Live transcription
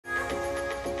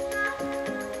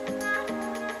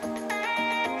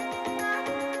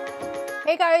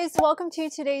Hey guys, welcome to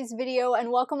today's video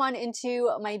and welcome on into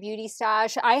my beauty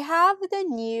stash. I have the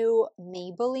new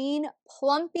Maybelline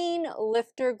Plumping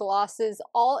Lifter Glosses,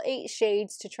 all 8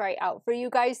 shades to try out for you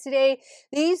guys today.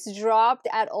 These dropped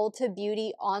at Ulta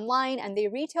Beauty online and they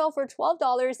retail for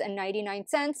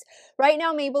 $12.99. Right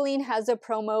now Maybelline has a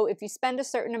promo. If you spend a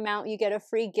certain amount, you get a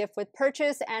free gift with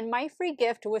purchase, and my free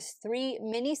gift was 3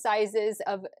 mini sizes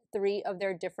of 3 of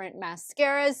their different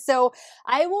mascaras. So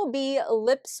I will be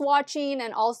lip swatching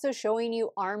and also showing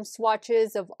you arm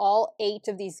swatches of all 8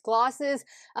 of these glosses.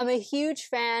 I'm a huge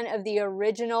fan of the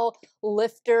original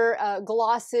Lifter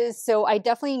glosses, so I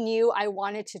definitely knew I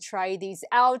wanted to try these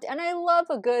out, and I love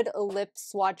a good lip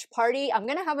swatch party. I'm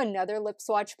gonna have another lip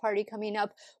swatch party coming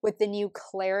up with the new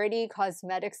Clarity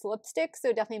Cosmetics lipstick,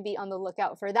 so definitely be on the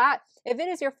lookout for that. If it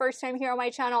is your first time here on my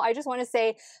channel, I just want to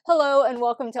say hello and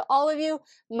welcome to all of you.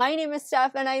 My name is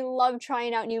Steff and I love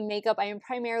trying out new makeup. I am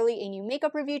primarily a new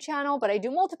makeup review channel, but I do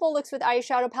multiple looks with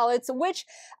eyeshadow palettes, which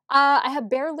I have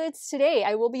bare lids today.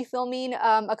 I will be filming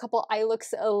a couple eye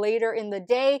looks later in the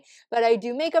day, but I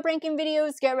do makeup ranking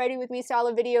videos, get ready with me style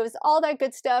of videos, all that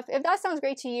good stuff. If that sounds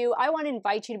great to you, I want to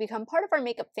invite you to become part of our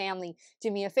makeup family.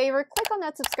 Do me a favor, click on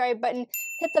that subscribe button,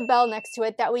 hit the bell next to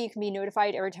it. That way you can be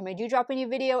notified every time I do drop a new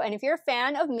video. And if you're a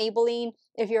fan of Maybelline,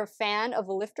 if you're a fan of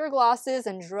Lifter glosses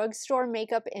and drugstore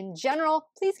makeup in general,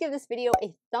 please give this video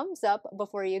a thumbs up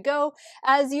before you go.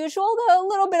 As usual, the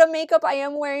little bit of makeup I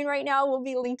am wearing right now will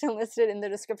be linked and listed in the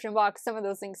description box. Some of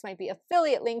those links might be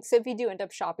affiliate links, so if you do end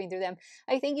up shopping through them,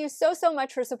 I thank you so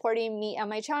much for supporting me and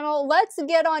my channel. Let's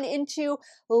get on into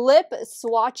lip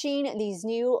swatching these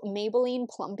new Maybelline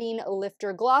Plumping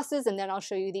Lifter glosses, and then I'll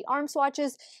show you the arm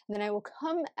swatches, and then I will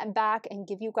come back and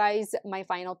give you guys my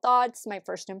final thoughts, my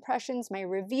first impressions, my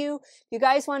review. If you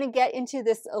guys want to get into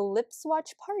this lip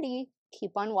swatch party,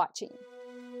 keep on watching.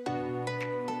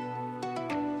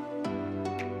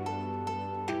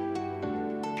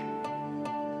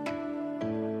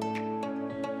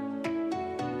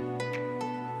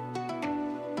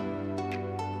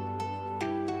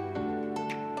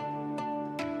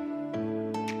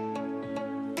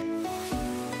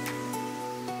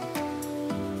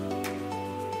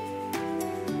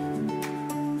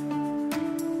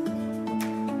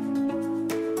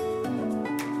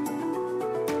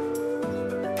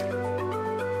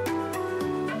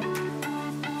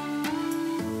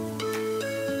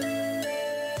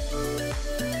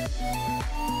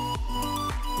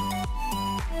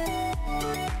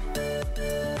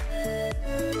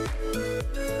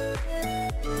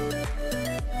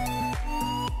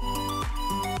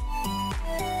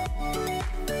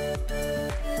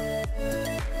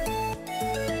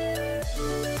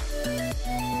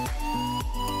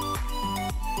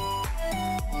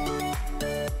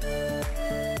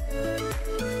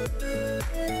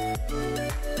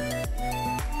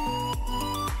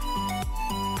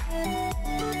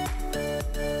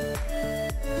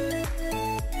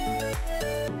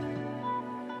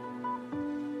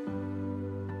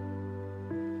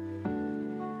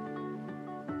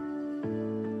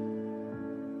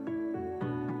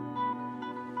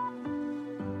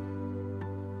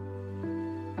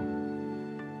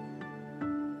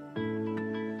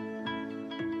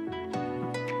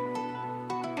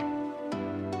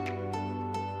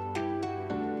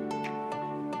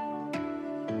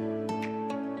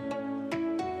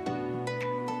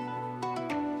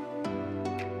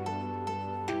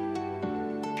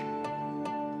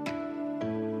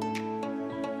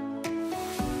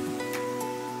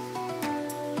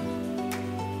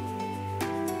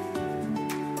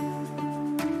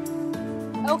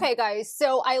 Okay guys,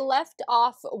 so I left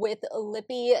off with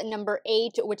lippy number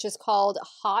 8, which is called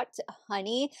Hot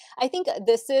Honey. I think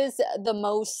this is the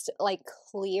most like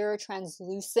clear,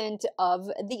 translucent of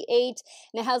the 8,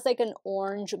 and it has like an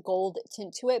orange gold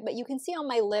tint to it, but you can see on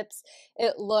my lips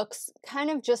it looks kind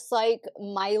of just like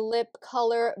my lip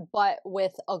color but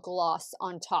with a gloss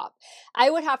on top. I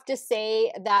would have to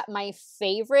say that my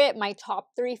top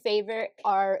 3 favorite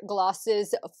are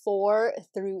glosses 4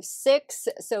 through 6.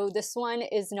 So this one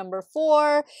is number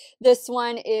 4, this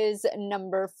one is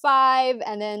number 5,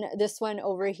 and then this one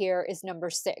over here is number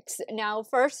 6. Now,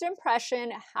 first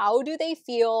impression, how do they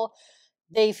feel?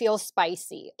 They feel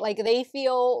spicy. Like, they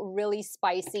feel really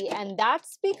spicy, and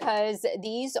that's because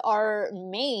these are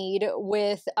made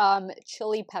with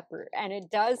chili pepper, and it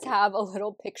does have a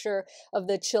little picture of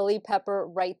the chili pepper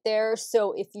right there.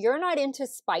 So if you're not into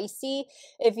spicy,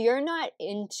 if you're not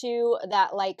into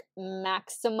that like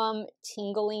maximum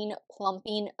tingling,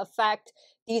 plumping effect,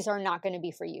 these are not going to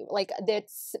be for you. Like,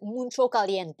 it's mucho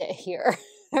caliente here.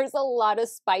 There's a lot of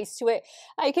spice to it.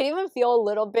 I can even feel a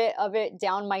little bit of it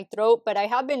down my throat, but I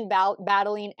have been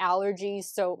battling allergies,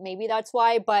 so maybe that's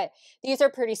why, but these are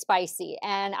pretty spicy.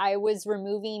 And I was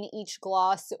removing each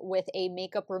gloss with a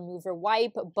makeup remover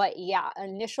wipe, but yeah,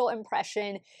 initial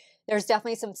impression, there's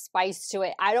definitely some spice to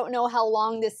it. I don't know how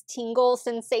long this tingle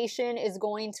sensation is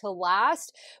going to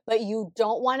last, but you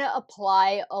don't want to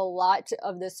apply a lot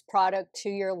of this product to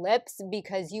your lips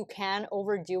because you can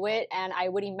overdo it. And I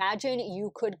would imagine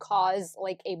you could cause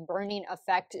like a burning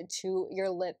effect to your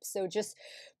lips. So just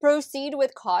proceed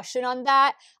with caution on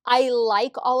that. I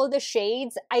like all of the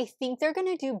shades. I think they're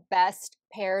going to do best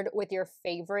paired with your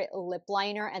favorite lip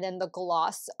liner and then the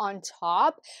gloss on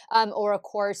top. Or of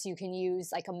course you can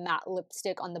use like a matte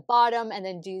lipstick on the bottom and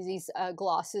then do these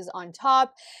glosses on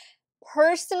top.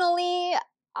 Personally,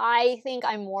 I think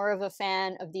I'm more of a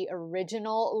fan of the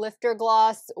original Lifter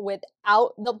gloss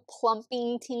without the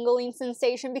plumping, tingling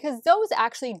sensation, because those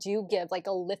actually do give like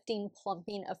a lifting,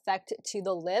 plumping effect to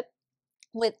the lip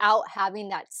without having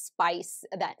that spice,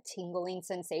 that tingling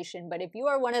sensation. But if you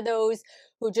are one of those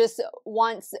who just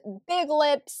wants big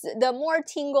lips, the more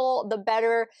tingle, the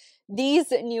better.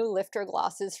 These new Lifter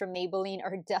glosses from Maybelline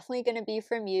are definitely going to be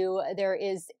from you. There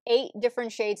are 8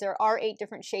 different shades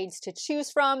to choose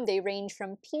from. They range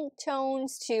from pink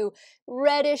tones to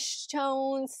reddish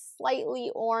tones,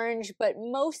 slightly orange, but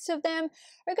most of them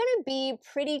are going to be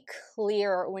pretty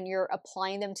clear when you're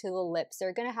applying them to the lips.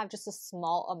 They're going to have just a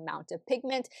small amount of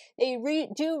pigment. They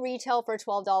do retail for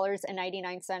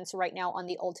 $12.99 right now on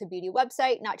the Ulta Beauty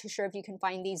website. Not too sure if you can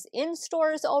find these in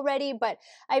stores already, but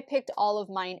I picked all of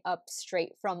mine up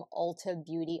straight from Ulta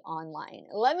Beauty online.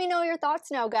 Let me know your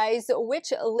thoughts now, guys.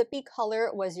 Which lippy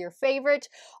color was your favorite?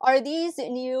 Are these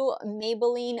new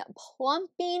Maybelline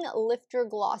Plumping Lifter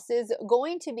glosses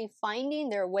going to be finding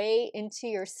their way into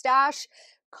your stash?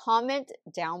 Comment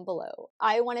down below.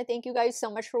 I want to thank you guys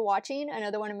so much for watching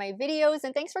another one of my videos,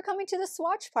 and thanks for coming to the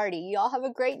swatch party. Y'all have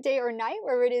a great day or night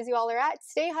wherever it is you all are at.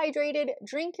 Stay hydrated,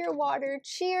 drink your water.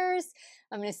 Cheers.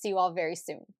 I'm going to see you all very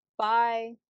soon. Bye.